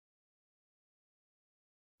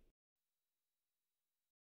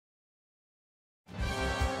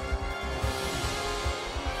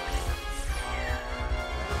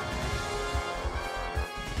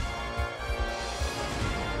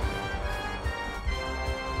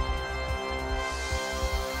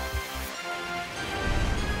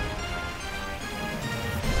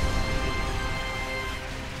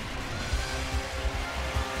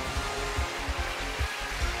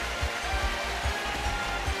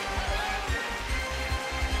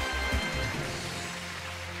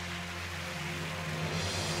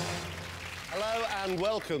and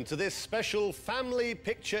welcome to this special Family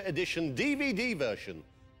Picture Edition DVD version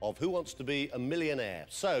of Who Wants to Be a Millionaire.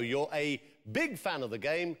 So, you're a big fan of the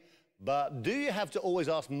game, but do you have to always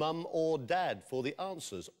ask Mum or Dad for the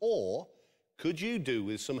answers? Or could you do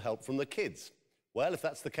with some help from the kids? Well, if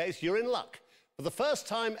that's the case, you're in luck. For the first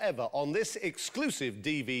time ever on this exclusive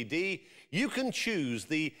DVD, you can choose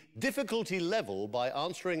the difficulty level by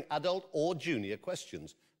answering adult or junior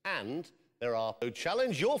questions. And there are to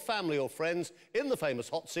challenge your family or friends in the famous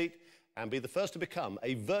hot seat and be the first to become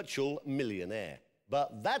a virtual millionaire.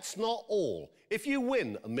 But that's not all. If you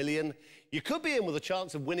win $1 million, you could be in with a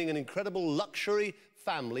chance of winning an incredible luxury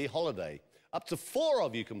family holiday. Up to 4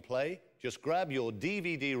 of you can play. Just grab your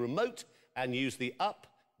DVD remote and use the up,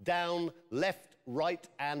 down, left, right,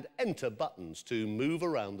 and enter buttons to move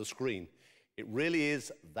around the screen. It really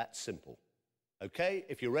is that simple. Okay,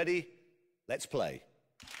 if you're ready, let's play.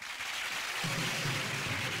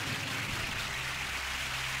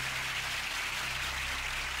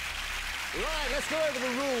 Right, let's go over the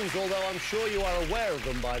rules, although I'm sure you are aware of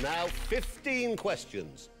them by now. 15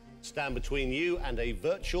 questions stand between you and a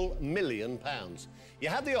virtual £1 million. You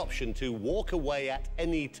have the option to walk away at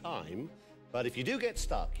any time, but if you do get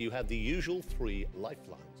stuck, you have the usual 3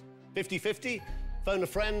 lifelines. 50-50, phone a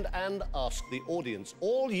friend and ask the audience.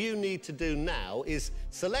 All you need to do now is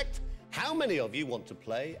select how many of you want to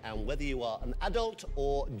play and whether you are an adult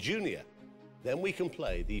or junior. Then we can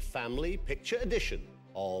play the Family Picture Edition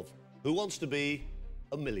of Who Wants to Be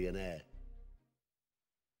a Millionaire?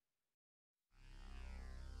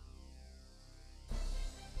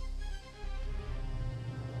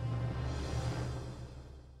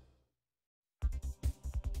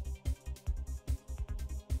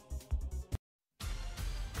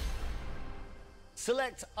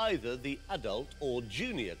 Select either the adult or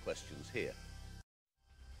junior questions here.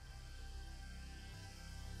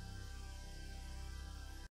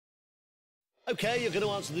 OK, you're going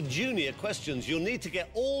to answer the junior questions. You'll need to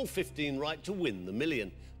get all 15 right to win the $1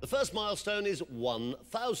 million. The first milestone is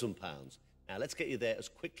 £1,000. Now, let's get you there as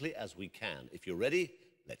quickly as we can. If you're ready,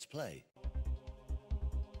 let's play.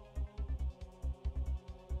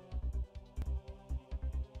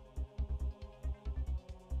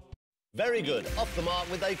 Very good. Off the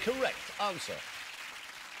mark with a correct answer.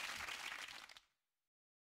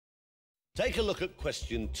 Take a look at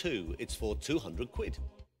question 2. It's for 200 quid.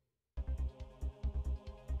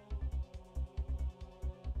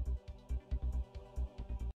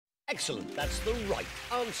 Excellent, that's the right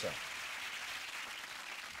answer.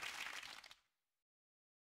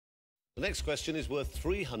 The next question is worth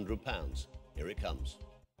 £300. Here it comes.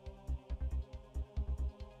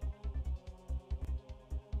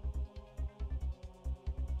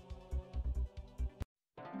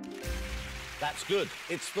 That's good,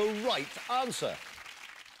 it's the right answer.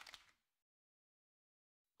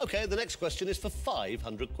 OK, the next question is for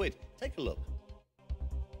 500 quid. Take a look.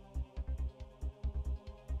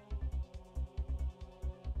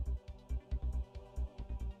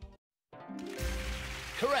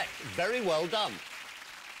 Correct. Very well done.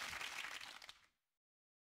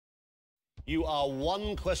 You are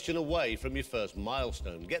 1 question away from your first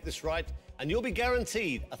milestone. Get this right, and you'll be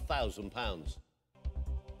guaranteed £1,000.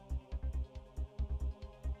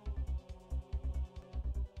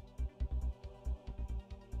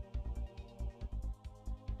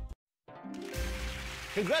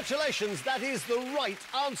 Congratulations, that is the right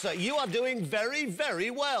answer. You are doing very,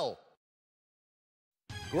 very well.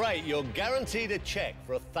 Great, you're guaranteed a cheque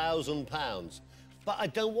for £1,000. But I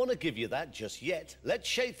don't want to give you that just yet. Let's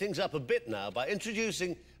shake things up a bit now by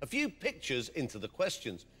introducing a few pictures into the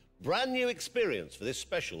questions. Brand new experience for this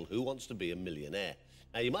special Who Wants to Be a Millionaire?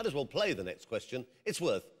 Now, you might as well play the next question. It's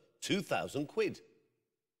worth 2,000 quid.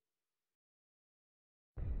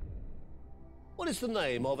 What is the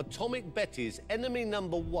name of Atomic Betty's enemy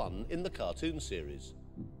 #1 in the cartoon series?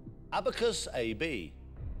 Abacus AB,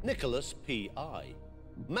 Nicholas PI,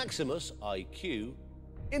 Maximus IQ,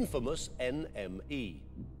 Infamous NME.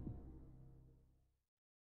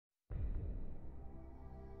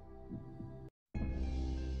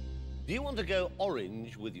 Do you want to go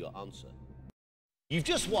orange with your answer? You've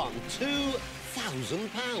just won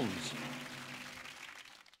 £2,000.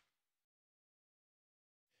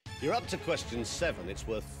 You're up to question 7. It's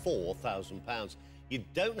worth £4,000. You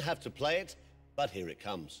don't have to play it, but here it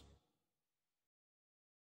comes.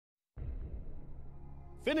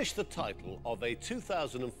 Finish the title of a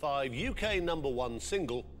 2005 UK #1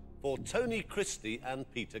 single for Tony Christie and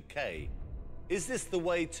Peter Kay. Is this the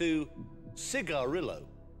way to Cigarillo,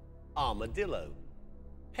 Armadillo,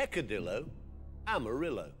 Peccadillo,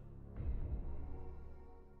 Amarillo?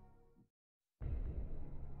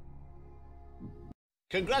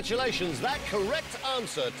 Congratulations, that correct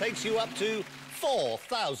answer takes you up to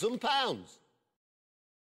 £4,000.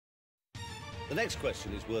 The next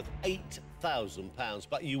question is worth £8,000,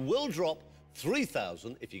 but you will drop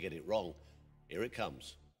 £3,000 if you get it wrong. Here it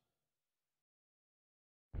comes.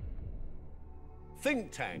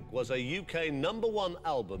 Think Tank was a UK #1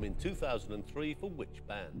 album in 2003 for which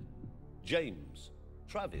band? James,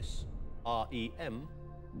 Travis, R.E.M.,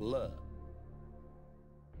 Blur.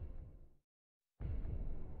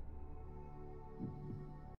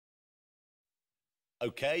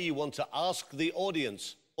 OK, you want to ask the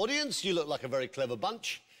audience. Audience, you look like a very clever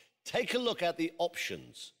bunch. Take a look at the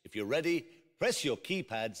options. If you're ready, press your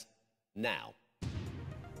keypads now.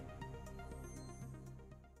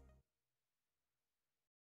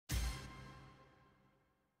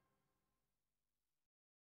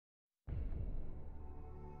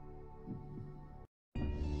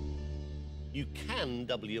 You can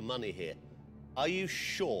double your money here. Are you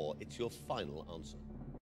sure it's your final answer?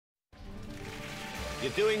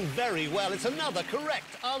 You're doing very well. It's another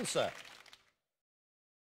correct answer.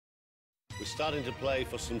 We're starting to play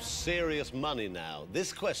for some serious money now.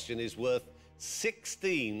 This question is worth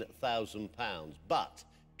 £16,000, but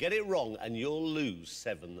get it wrong and you'll lose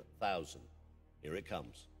 £7,000. Here it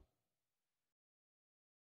comes.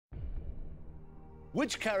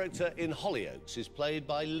 Which character in Hollyoaks is played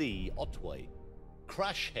by Lee Otway?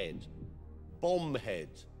 Crashhead,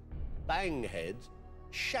 Bombhead, Banghead,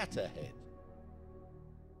 Shatterhead.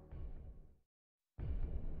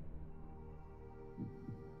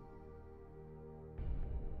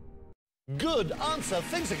 Good answer.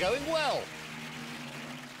 Things are going well.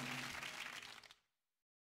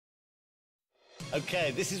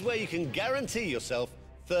 OK, this is where you can guarantee yourself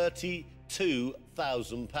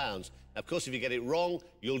 £32,000. Now, of course, if you get it wrong,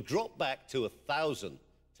 you'll drop back to £1,000.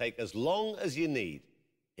 Take as long as you need.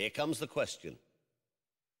 Here comes the question.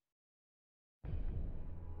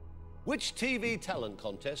 Which TV talent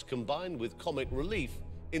contest combined with comic relief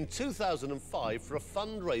in 2005 for a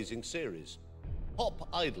fundraising series? Pop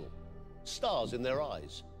Idol, Stars in Their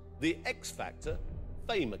Eyes, The X Factor,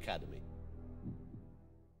 Fame Academy.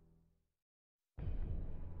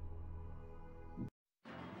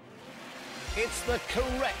 It's the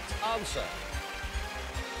correct answer.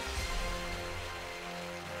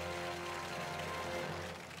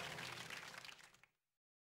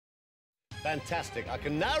 Fantastic. I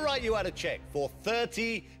can now write you out a cheque for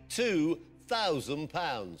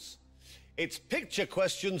 £32,000. It's picture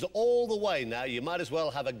questions all the way now. You might as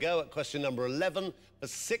well have a go at question number 11 for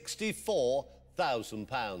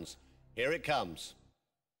 £64,000. Here it comes.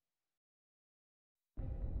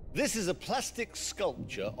 This is a plastic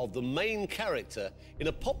sculpture of the main character in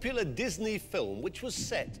a popular Disney film which was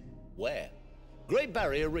set where? Great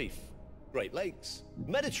Barrier Reef, Great Lakes,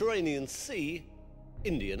 Mediterranean Sea,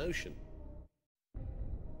 Indian Ocean.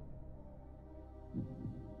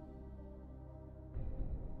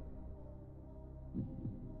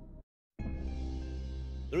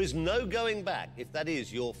 There is no going back if that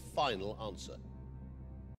is your final answer.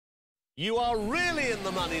 You are really in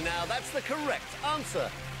the money now. That's the correct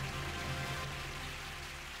answer.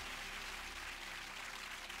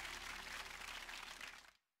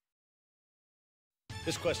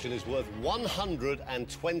 This question is worth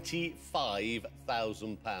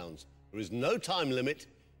 £125,000. There is no time limit.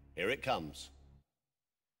 Here it comes.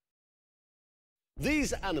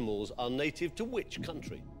 These animals are native to which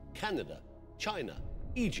country? Canada, China,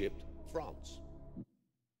 Egypt, France.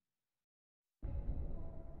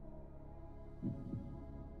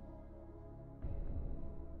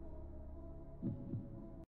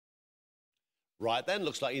 Right then,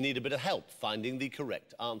 looks like you need a bit of help finding the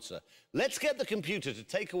correct answer. Let's get the computer to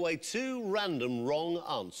take away 2 random wrong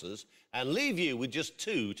answers and leave you with just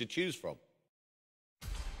 2 to choose from.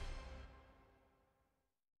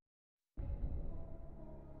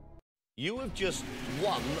 You have just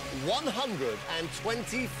won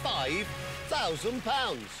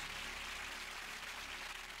 £125,000.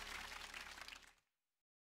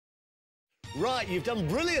 Right, you've done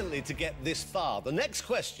brilliantly to get this far. The next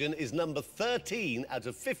question is number 13 out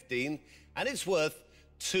of 15, and it's worth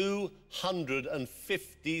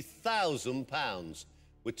 £250,000.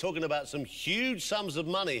 We're talking about some huge sums of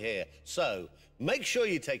money here. So make sure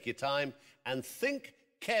you take your time and think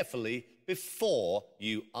carefully before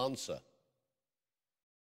you answer.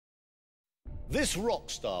 This rock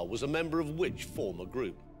star was a member of which former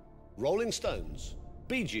group? Rolling Stones,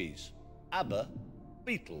 Bee Gees, ABBA,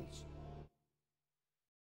 Beatles.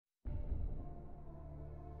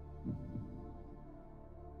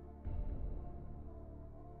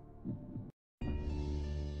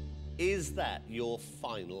 Is that your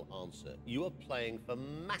final answer? You are playing for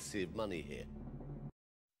massive money here.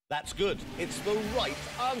 That's good. It's the right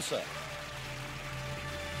answer.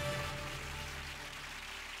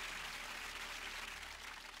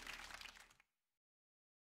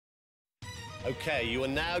 Okay, you are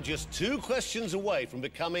now just 2 questions away from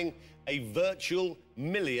becoming a virtual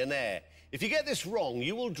millionaire. If you get this wrong,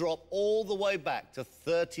 you will drop all the way back to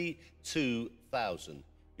 32,000.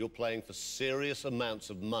 You're playing for serious amounts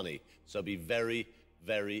of money, so be very,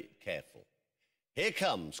 very careful. Here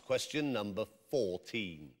comes question number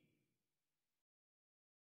 14.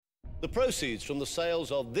 The proceeds from the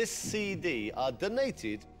sales of this CD are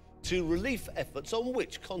donated to relief efforts on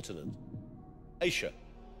which continent? Asia,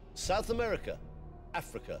 South America,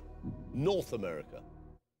 Africa, North America.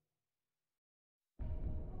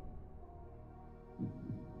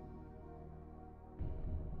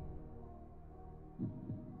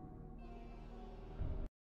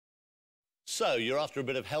 So, you're after a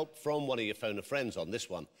bit of help from one of your phone a friends on this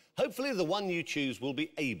one. Hopefully the one you choose will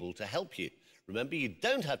be able to help you. Remember, you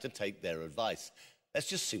don't have to take their advice. Let's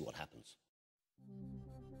just see what happens.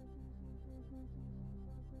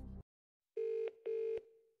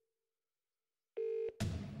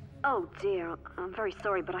 Oh dear, I'm very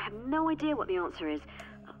sorry, but I have no idea what the answer is.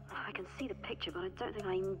 I can see the picture, but I don't think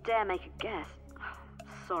I even dare make a guess.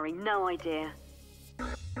 Sorry, no idea.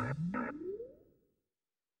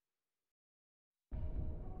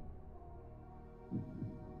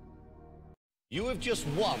 You have just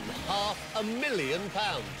won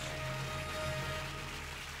 £500,000.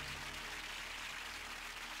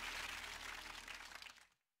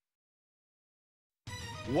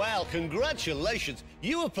 Well, congratulations.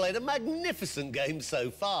 You have played a magnificent game so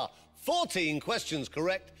far. 14 questions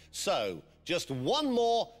correct, so just one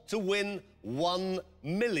more to win £1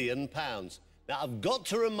 million. Now, I've got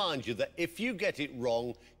to remind you that if you get it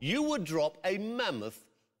wrong, you would drop a mammoth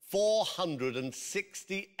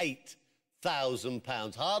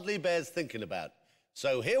 £468,000. Hardly bears thinking about.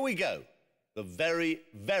 So here we go. The very,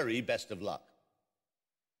 very best of luck.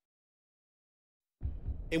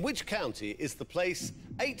 In which county is the place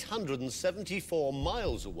 874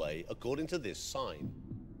 miles away, according to this sign?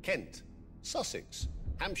 Kent, Sussex,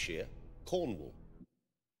 Hampshire, Cornwall.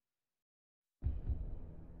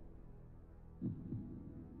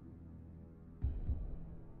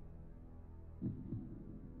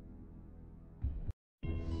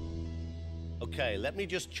 Okay, let me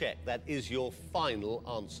just check. That is your final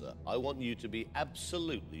answer. I want you to be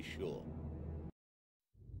absolutely sure.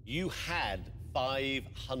 You had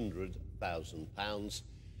 £500,000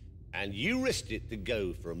 and you risked it to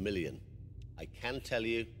go for $1 million. I can tell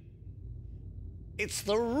you, it's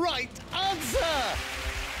the right answer!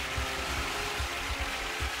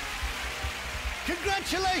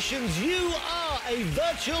 Congratulations, you are a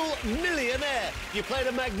virtual millionaire. You played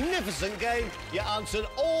a magnificent game. You answered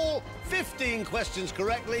all 15 questions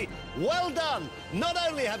correctly. Well done. Not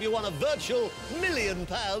only have you won a virtual £1 million,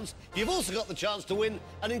 you've also got the chance to win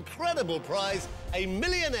an incredible prize, a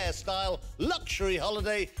millionaire-style luxury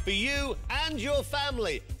holiday for you and your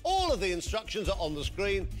family. All of the instructions are on the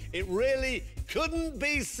screen. It really couldn't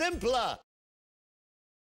be simpler.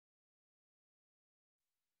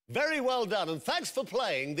 Very well done, and thanks for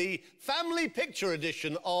playing the family picture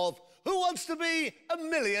edition of Who Wants to Be a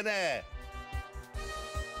Millionaire?